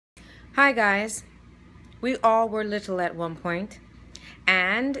Hi guys, we all were little at one point,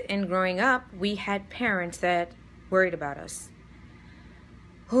 and in growing up we had parents that worried about us.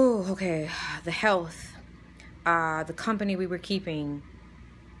 Oh, okay, the health, the company we were keeping,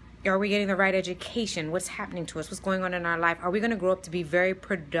 are we getting the right education, what's happening to us, what's going on in our life, are we going to grow up to be very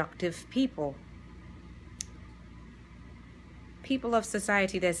productive people of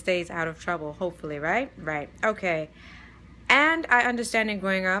society that stays out of trouble, hopefully, right? Okay. And I understand in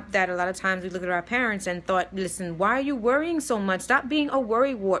growing up that a lot of times we look at our parents and thought, listen, why are you worrying so much? Stop being a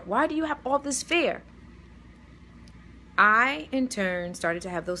worrywart. Why do you have all this fear? I, in turn, started to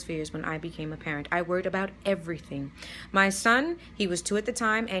have those fears when I became a parent. I worried about everything. My son, he was 2 at the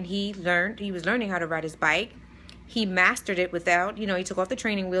time, and he was learning how to ride his bike. He mastered it without, he took off the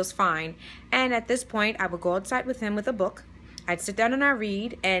training wheels fine. And at this point, I would go outside with him with a book. I'd sit down and I'd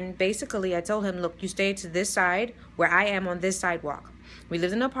read, and basically I told him, look, you stay to this side where I am on this sidewalk. We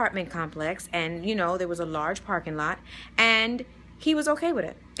lived in an apartment complex, and there was a large parking lot, and he was okay with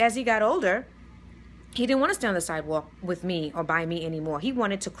it. As he got older, he didn't want to stay on the sidewalk with me or by me anymore. He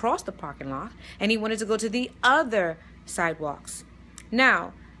wanted to cross the parking lot, and he wanted to go to the other sidewalks.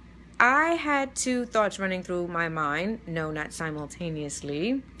 Now, I had 2 thoughts running through my mind. No, not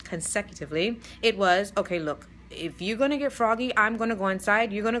simultaneously, consecutively. It was, okay, look, if you're going to get froggy, I'm going to go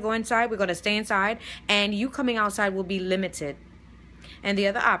inside. You're going to go inside. We're going to stay inside. And you coming outside will be limited. And the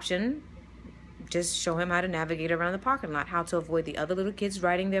other option, just show him how to navigate around the parking lot, how to avoid the other little kids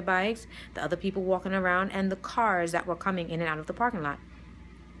riding their bikes, the other people walking around, and the cars that were coming in and out of the parking lot.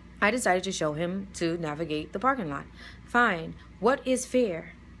 I decided to show him to navigate the parking lot. Fine. What is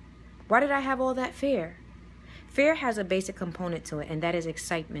fear? Why did I have all that fear? Fear has a basic component to it, and that is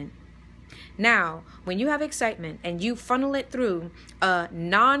excitement. Now, when you have excitement and you funnel it through a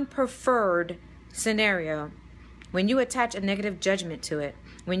non-preferred scenario, when you attach a negative judgment to it,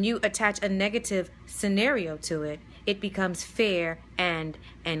 when you attach a negative scenario to it, it becomes fear and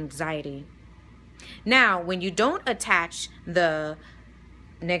anxiety. Now, when you don't attach the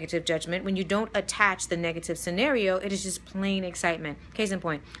negative judgment, when you don't attach the negative scenario, it is just plain excitement. Case in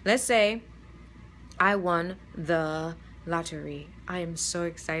point, let's say I won the lottery. I am so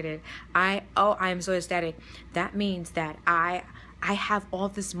excited. I am so ecstatic. That means that I have all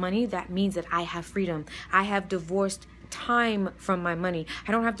this money. That means that I have freedom. I have divorced time from my money.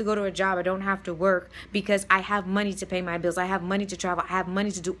 I don't have to go to a job. I don't have to work because I have money to pay my bills. I have money to travel. I have money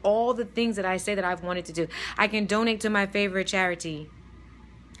to do all the things that I say that I've wanted to do. I can donate to my favorite charity.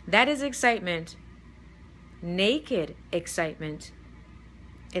 That is excitement. Naked excitement.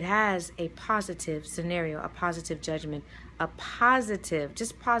 It has a positive scenario, a positive judgment, a positive,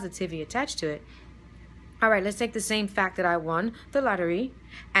 just positivity attached to it. All right, let's take the same fact that I won the lottery,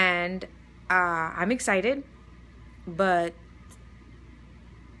 and I'm excited, but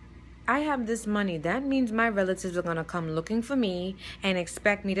I have this money. That means my relatives are going to come looking for me and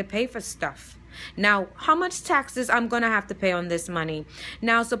expect me to pay for stuff. Now, how much taxes I'm going to have to pay on this money?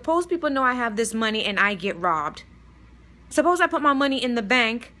 Now, suppose people know I have this money and I get robbed. Suppose I put my money in the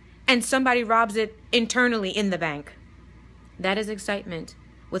bank and somebody robs it internally in the bank. That is excitement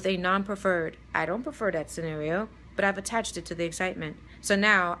with a non-preferred. I don't prefer that scenario, but I've attached it to the excitement. So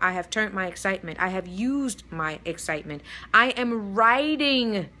now I have turned my excitement. I have used my excitement. I am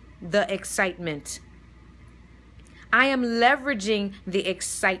riding the excitement. I am leveraging the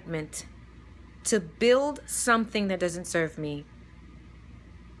excitement to build something that doesn't serve me.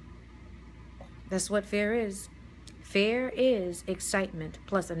 That's what fear is. Fear is excitement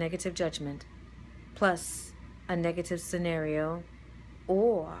plus a negative judgment plus a negative scenario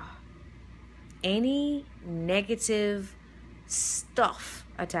or any negative stuff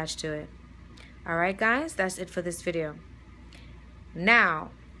attached to it. All right, guys, that's it for this video.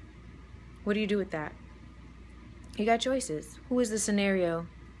 Now, what do you do with that? You got choices. Who is the scenario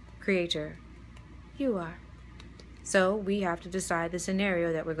creator? You are. So we have to decide the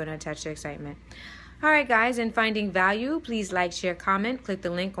scenario that we're going to attach to excitement. All right, guys, in finding value, please like, share, comment. Click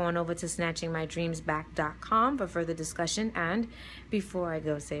the link on over to snatchingmydreamsback.com for further discussion. And before I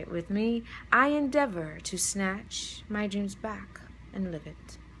go, say it with me, I endeavor to snatch my dreams back and live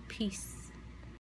it. Peace.